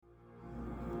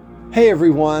Hey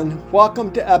everyone,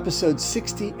 welcome to episode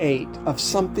 68 of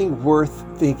Something Worth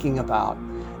Thinking About.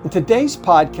 In today's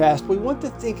podcast, we want to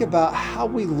think about how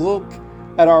we look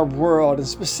at our world and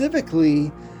specifically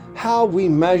how we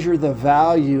measure the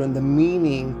value and the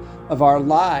meaning of our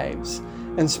lives.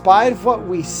 In spite of what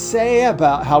we say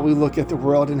about how we look at the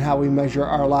world and how we measure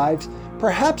our lives,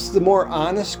 perhaps the more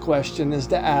honest question is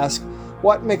to ask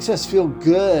what makes us feel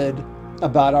good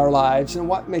about our lives and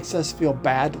what makes us feel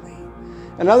badly.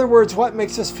 In other words, what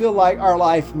makes us feel like our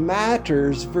life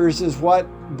matters versus what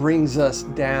brings us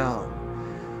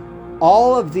down.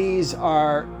 All of these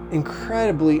are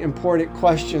incredibly important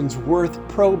questions worth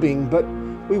probing, but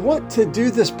we want to do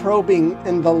this probing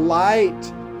in the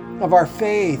light of our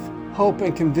faith, hope,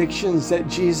 and convictions that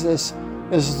Jesus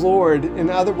is Lord.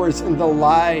 In other words, in the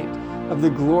light of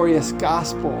the glorious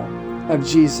gospel of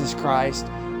Jesus Christ,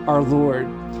 our Lord.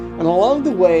 And along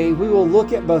the way, we will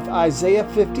look at both Isaiah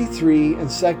 53 and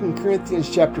 2 Corinthians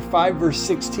chapter 5, verse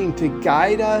 16 to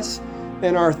guide us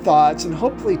in our thoughts and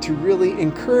hopefully to really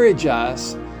encourage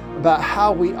us about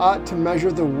how we ought to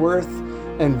measure the worth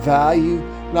and value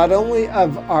not only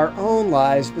of our own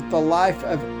lives, but the life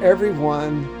of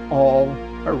everyone all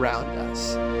around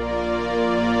us.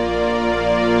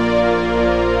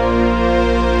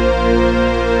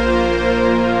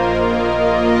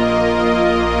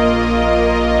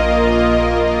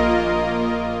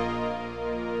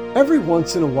 Every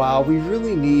once in a while, we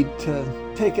really need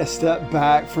to take a step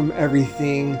back from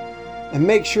everything and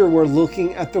make sure we're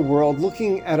looking at the world,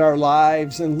 looking at our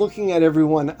lives, and looking at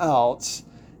everyone else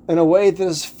in a way that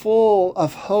is full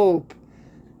of hope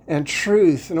and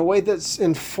truth, in a way that's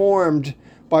informed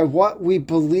by what we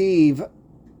believe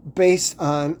based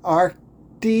on our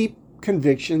deep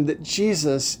conviction that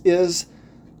Jesus is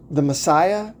the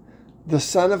Messiah, the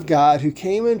Son of God, who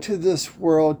came into this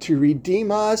world to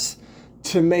redeem us,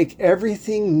 to make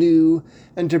everything new,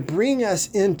 and to bring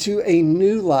us into a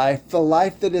new life, the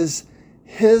life that is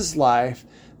His life,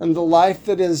 and the life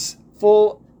that is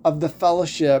full of the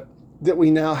fellowship that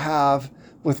we now have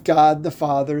with God the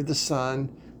Father, the Son,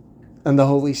 and the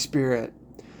Holy Spirit.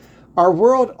 Our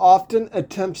world often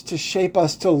attempts to shape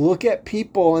us to look at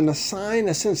people and assign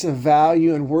a sense of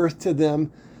value and worth to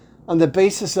them on the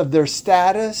basis of their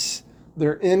status,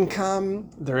 their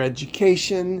income, their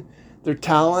education, their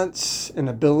talents and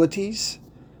abilities,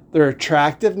 their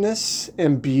attractiveness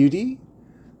and beauty,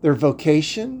 their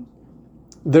vocation,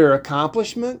 their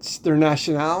accomplishments, their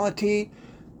nationality,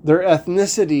 their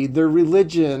ethnicity, their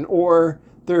religion, or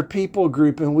their people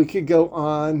group, and we could go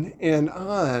on and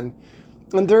on.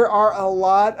 And there are a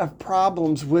lot of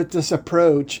problems with this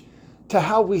approach to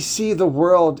how we see the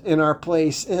world and our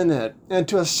place in it. And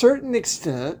to a certain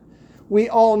extent, we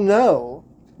all know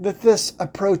that this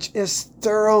approach is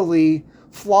thoroughly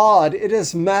flawed. It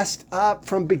is messed up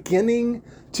from beginning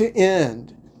to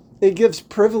end. It gives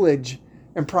privilege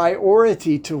and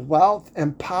priority to wealth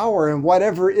and power and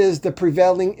whatever is the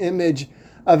prevailing image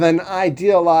of an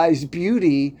idealized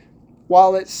beauty,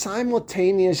 while it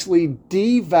simultaneously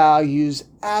devalues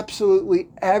absolutely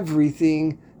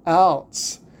everything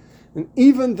else. And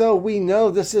even though we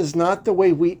know this is not the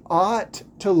way we ought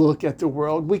to look at the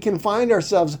world, we can find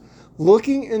ourselves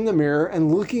looking in the mirror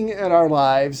and looking at our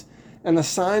lives and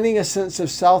assigning a sense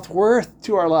of self-worth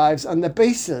to our lives on the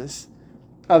basis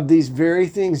of these very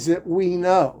things that we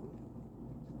know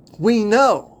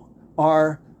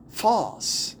are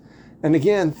false. And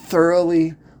again,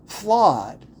 thoroughly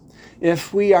flawed.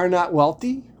 If we are not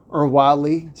wealthy or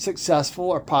wildly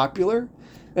successful or popular,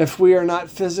 if we are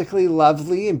not physically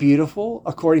lovely and beautiful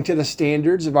according to the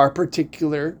standards of our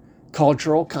particular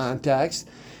cultural context,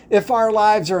 if our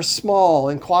lives are small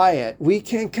and quiet, we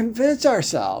can convince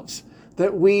ourselves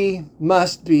that we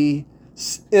must be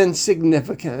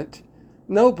insignificant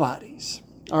nobodies.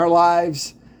 Our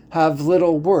lives have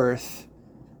little worth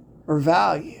or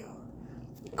value.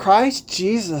 Christ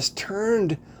Jesus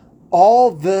turned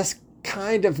all this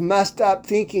kind of messed up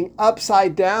thinking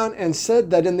upside down and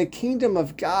said that in the kingdom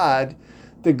of God,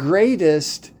 the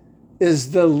greatest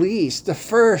is the least. The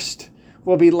first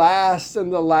will be last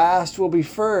and the last will be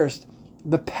first.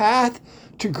 The path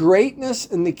to greatness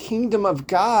in the kingdom of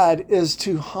God is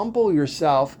to humble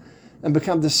yourself and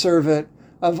become the servant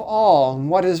of all. And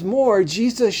what is more,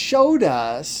 Jesus showed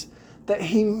us that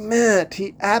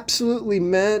he absolutely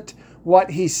meant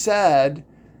what he said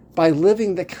by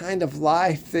living the kind of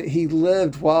life that he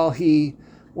lived while he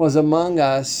was among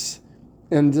us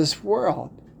in this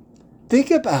world. Think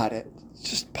about it.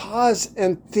 Just pause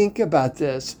and think about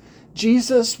this.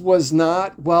 Jesus was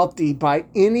not wealthy by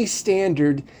any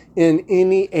standard in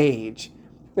any age.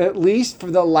 At least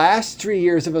for the last 3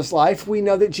 years of his life, we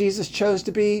know that Jesus chose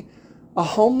to be a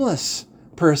homeless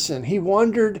person. He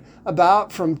wandered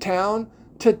about from town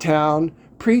to town,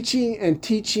 preaching and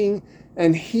teaching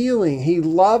and healing. He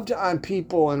loved on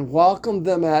people and welcomed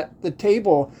them at the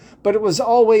table, but it was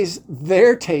always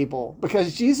their table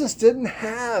because Jesus didn't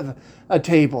have a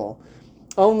table.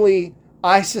 Only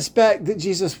I suspect that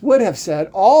Jesus would have said,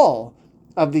 all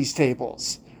of these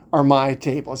tables are my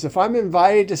tables. If I'm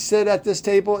invited to sit at this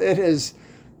table,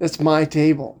 it's my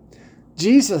table.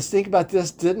 Jesus, think about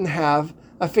this, didn't have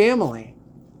a family,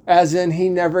 as in he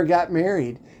never got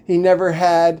married. He never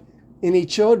had any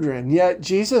children. Yet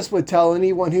Jesus would tell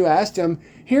anyone who asked him,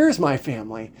 here's my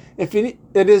family. If it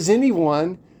is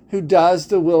anyone who does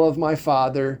the will of my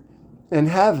Father in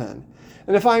heaven.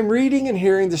 And if I'm reading and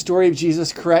hearing the story of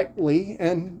Jesus correctly,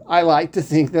 and I like to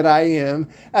think that I am,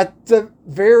 at the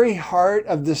very heart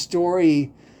of the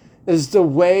story is the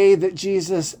way that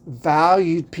Jesus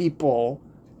valued people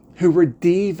who were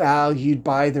devalued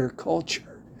by their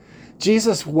culture.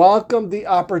 Jesus welcomed the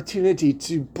opportunity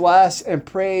to bless and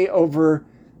pray over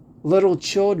little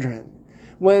children.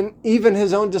 When even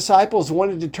his own disciples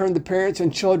wanted to turn the parents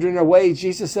and children away,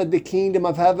 Jesus said the kingdom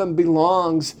of heaven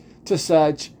belongs to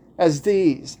such as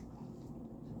these.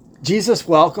 Jesus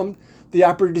welcomed the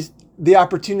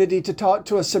opportunity to talk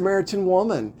to a Samaritan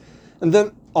woman. And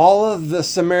then all of the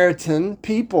Samaritan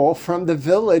people from the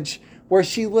village where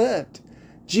she lived.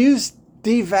 Jews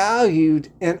devalued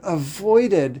and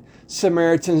avoided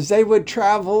Samaritans. They would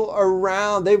travel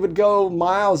around. They would go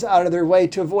miles out of their way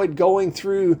to avoid going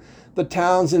through the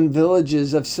towns and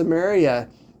villages of Samaria.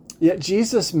 Yet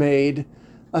Jesus made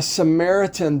a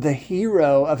Samaritan the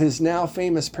hero of his now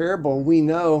famous parable we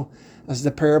know as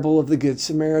the parable of the Good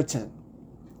Samaritan.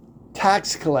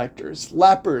 Tax collectors,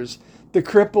 lepers, the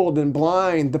crippled and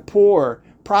blind, the poor,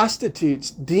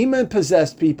 prostitutes,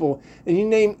 demon-possessed people, and you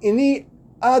name any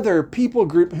other people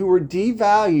group who were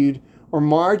devalued or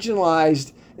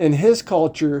marginalized in his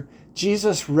culture,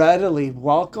 Jesus readily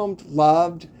welcomed,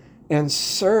 loved, and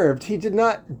served. He did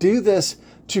not do this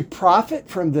to profit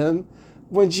from them.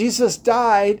 When Jesus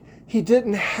died, he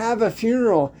didn't have a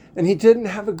funeral and he didn't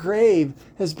have a grave.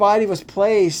 His body was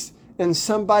placed in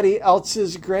somebody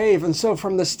else's grave. And so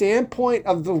from the standpoint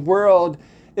of the world,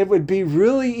 it would be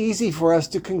really easy for us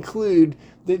to conclude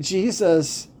that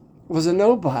Jesus was a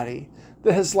nobody,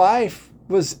 that his life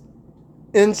was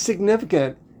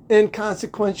insignificant,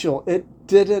 inconsequential. It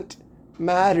didn't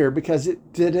matter because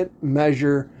it didn't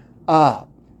measure up.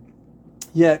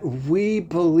 Yet we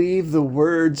believe the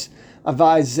words of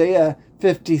Isaiah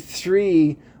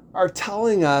 53 are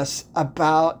telling us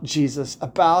about Jesus,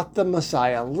 about the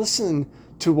Messiah. Listen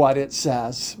to what it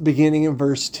says, beginning in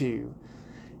verse 2.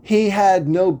 He had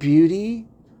no beauty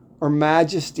or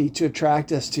majesty to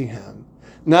attract us to him,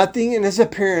 nothing in his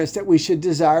appearance that we should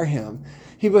desire him.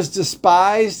 He was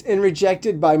despised and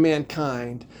rejected by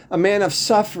mankind, a man of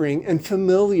suffering and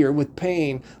familiar with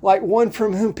pain, like one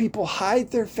from whom people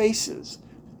hide their faces.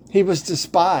 He was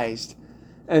despised,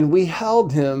 and we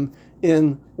held him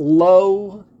in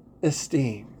low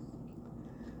esteem.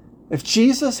 If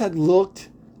Jesus had looked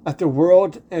at the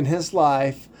world and his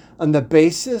life on the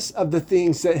basis of the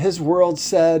things that his world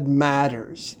said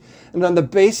matters, and on the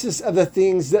basis of the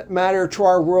things that matter to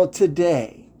our world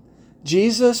today,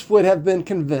 Jesus would have been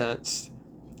convinced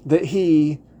that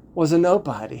he was a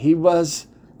nobody. He was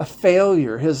a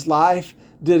failure. His life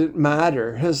didn't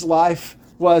matter. His life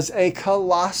was a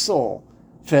colossal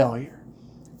failure.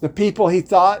 The people he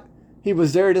thought he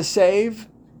was there to save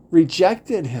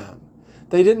rejected him.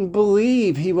 They didn't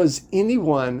believe he was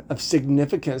anyone of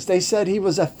significance. They said he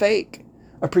was a fake,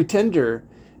 a pretender,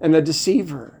 and a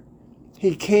deceiver.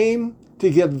 He came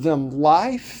to give them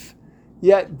life,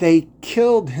 yet they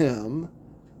killed him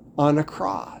on a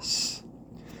cross.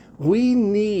 We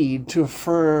need to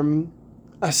affirm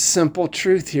a simple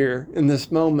truth here in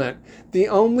this moment. The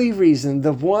only reason,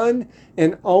 the one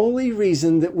and only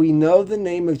reason that we know the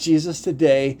name of Jesus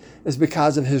today is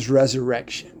because of his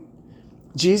resurrection.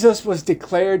 Jesus was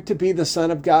declared to be the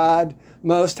Son of God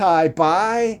Most High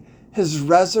by his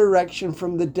resurrection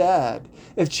from the dead.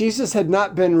 If Jesus had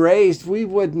not been raised, we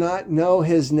would not know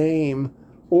his name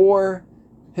or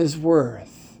his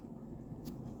worth.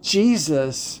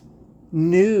 Jesus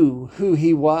knew who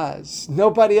he was.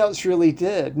 Nobody else really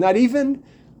did. Not even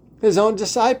his own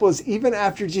disciples, even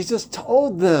after Jesus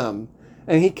told them,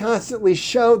 and he constantly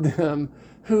showed them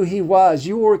who he was.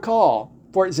 You will recall,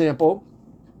 for example,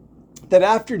 that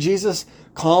after Jesus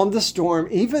calmed the storm,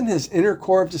 even his inner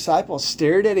core of disciples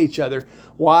stared at each other,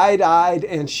 wide-eyed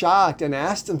and shocked, and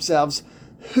asked themselves,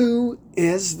 who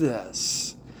is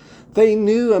this? They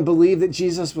knew and believed that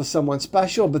Jesus was someone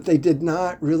special, but they did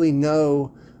not really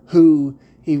know who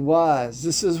he was.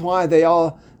 This is why they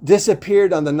all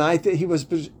disappeared on the night that he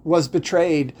was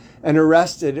betrayed and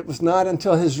arrested. It was not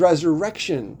until his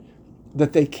resurrection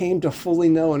that they came to fully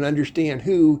know and understand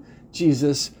who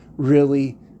Jesus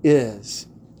really is.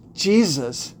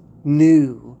 Jesus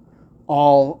knew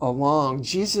all along.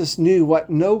 Jesus knew what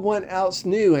no one else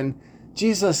knew, and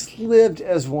Jesus lived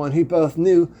as one who both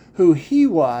knew who he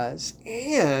was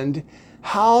and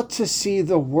how to see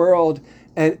the world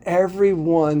and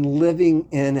everyone living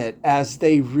in it as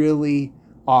they really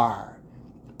are.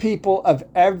 People of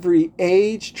every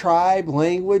age, tribe,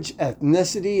 language,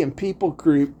 ethnicity, and people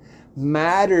group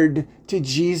mattered to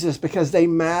Jesus because they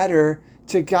matter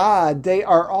to God. They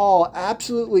are all,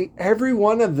 absolutely every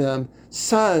one of them,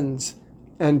 sons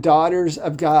and daughters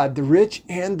of God, the rich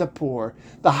and the poor,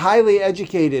 the highly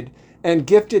educated and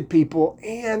gifted people,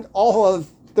 and all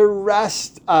of the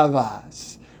rest of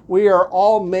us. We are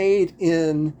all made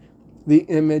in the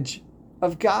image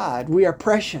of God. We are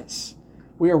precious.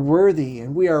 We are worthy,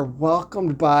 and we are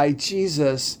welcomed by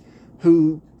Jesus,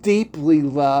 who deeply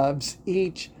loves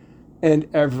each and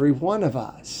every one of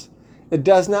us. It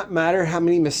does not matter how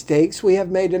many mistakes we have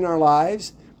made in our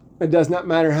lives. It does not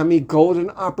matter how many golden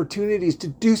opportunities to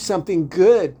do something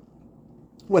good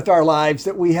with our lives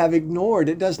that we have ignored.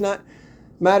 It does not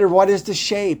matter what is the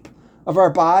shape of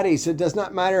our bodies. It does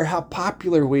not matter how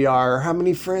popular we are or how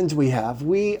many friends we have.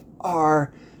 We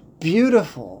are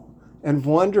beautiful and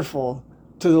wonderful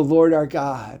to the Lord our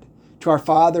God, to our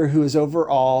Father who is over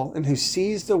all and who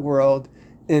sees the world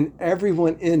and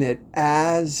everyone in it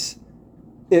as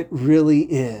it really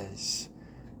is.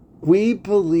 We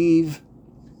believe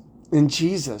in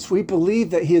Jesus. We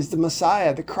believe that he is the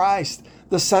Messiah, the Christ,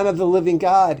 the Son of the living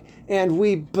God, and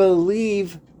we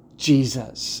believe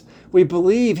Jesus. We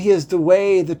believe he is the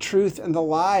way, the truth, and the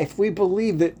life. We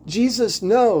believe that Jesus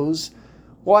knows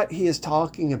what he is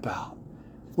talking about.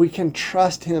 We can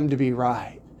trust him to be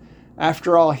right.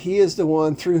 After all, he is the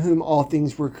one through whom all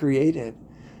things were created.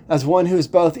 As one who is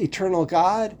both eternal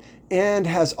God and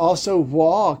has also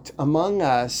walked among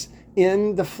us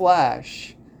in the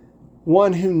flesh,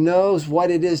 one who knows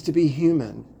what it is to be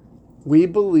human, we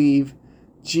believe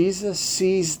Jesus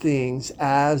sees things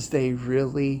as they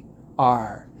really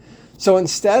are. So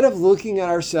instead of looking at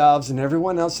ourselves and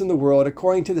everyone else in the world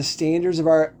according to the standards of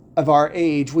our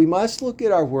age, we must look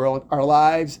at our world, our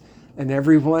lives, and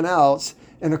everyone else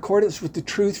in accordance with the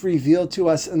truth revealed to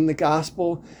us in the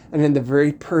gospel and in the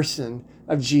very person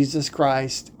of Jesus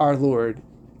Christ, our Lord.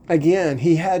 Again,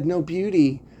 he had no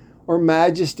beauty or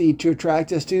majesty to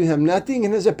attract us to him, nothing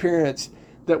in his appearance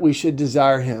that we should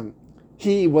desire him.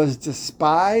 He was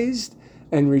despised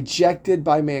and rejected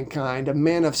by mankind, a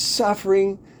man of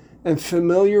suffering and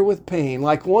familiar with pain.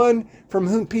 Like one from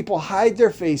whom people hide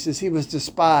their faces, he was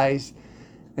despised,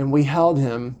 and we held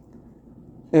him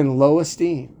in low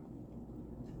esteem.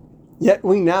 Yet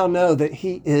we now know that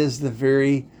he is the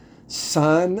very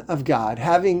Son of God.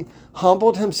 Having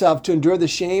humbled himself to endure the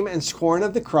shame and scorn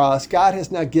of the cross, God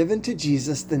has now given to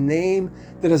Jesus the name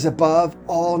that is above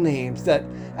all names, that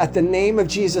at the name of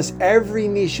Jesus, every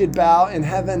knee should bow in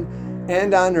heaven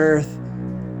and on earth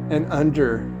and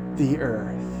under the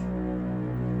earth.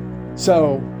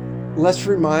 So let's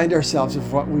remind ourselves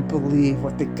of what we believe,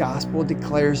 what the gospel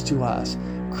declares to us.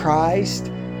 Christ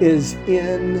is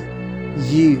in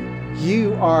you.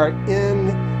 You are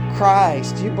in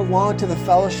Christ. You belong to the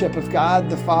fellowship of God,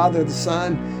 the Father, the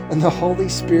Son, and the Holy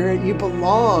Spirit. You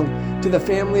belong to the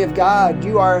family of God.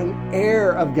 You are an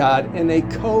heir of God and a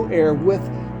co-heir with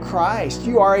Christ.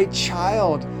 You are a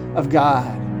child of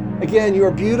God. Again, you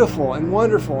are beautiful and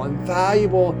wonderful and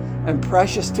valuable and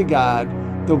precious to God,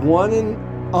 the one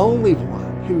and only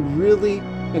one who really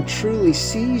and truly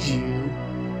sees you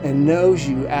and knows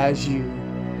you as you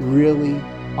really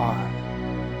are.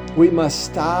 We must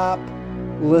stop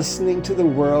listening to the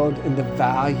world and the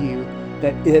value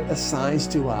that it assigns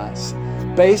to us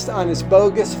based on its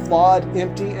bogus, flawed,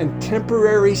 empty, and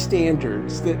temporary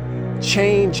standards that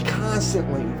change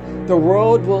constantly. The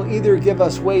world will either give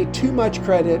us way too much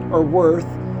credit or worth,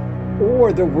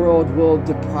 or the world will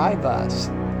deprive us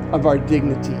of our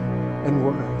dignity and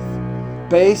worth.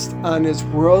 Based on its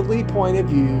worldly point of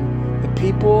view, the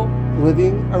people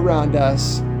living around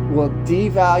us will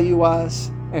devalue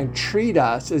us and treat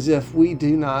us as if we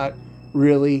do not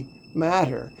really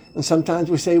matter. And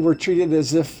sometimes we say we're treated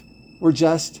as if we're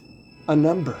just a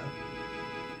number.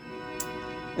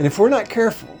 And if we're not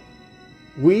careful,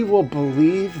 we will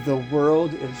believe the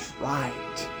world is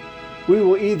right. We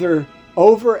will either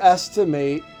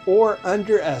overestimate or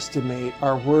underestimate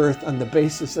our worth on the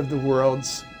basis of the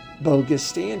world's bogus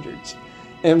standards.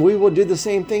 And we will do the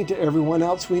same thing to everyone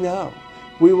else we know.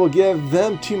 we will give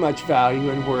them too much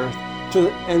value and worth.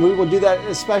 And we will do that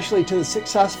especially to the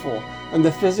successful and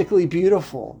the physically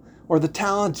beautiful or the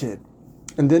talented.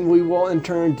 And then we will in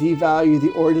turn devalue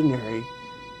the ordinary,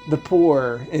 the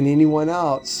poor, and anyone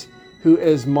else who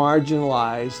is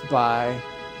marginalized by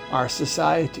our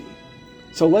society.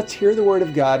 So let's hear the word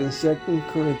of God in 2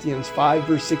 Corinthians 5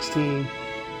 verse 16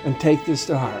 and take this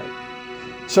to heart.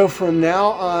 So from now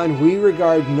on, we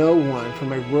regard no one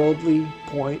from a worldly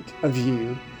point of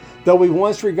view. Though we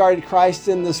once regarded Christ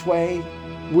in this way,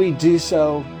 we do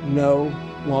so no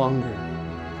longer.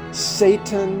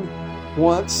 Satan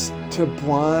wants to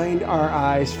blind our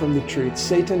eyes from the truth.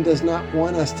 Satan does not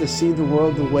want us to see the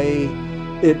world the way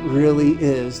it really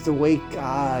is, the way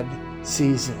God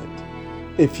sees it.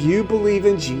 If you believe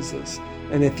in Jesus,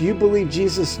 and if you believe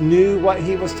Jesus knew what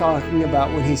he was talking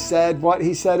about when he said what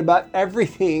he said about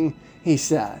everything he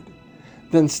said,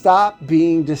 then stop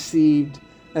being deceived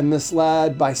and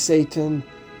misled by Satan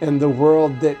and the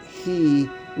world that he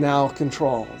now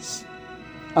controls.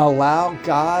 Allow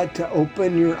God to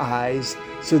open your eyes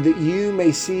so that you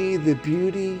may see the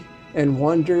beauty and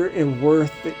wonder and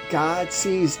worth that God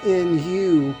sees in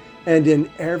you and in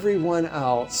everyone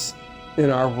else in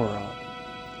our world.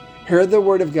 Hear the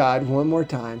word of God one more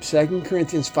time. 2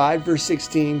 Corinthians 5 verse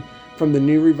 16 from the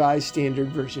New Revised Standard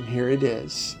Version. Here it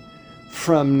is.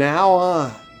 From now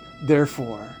on,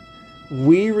 therefore,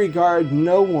 we regard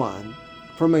no one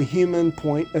from a human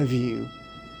point of view.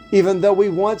 Even though we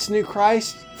once knew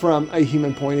Christ from a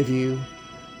human point of view,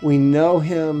 we know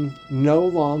him no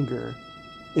longer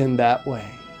in that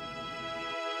way.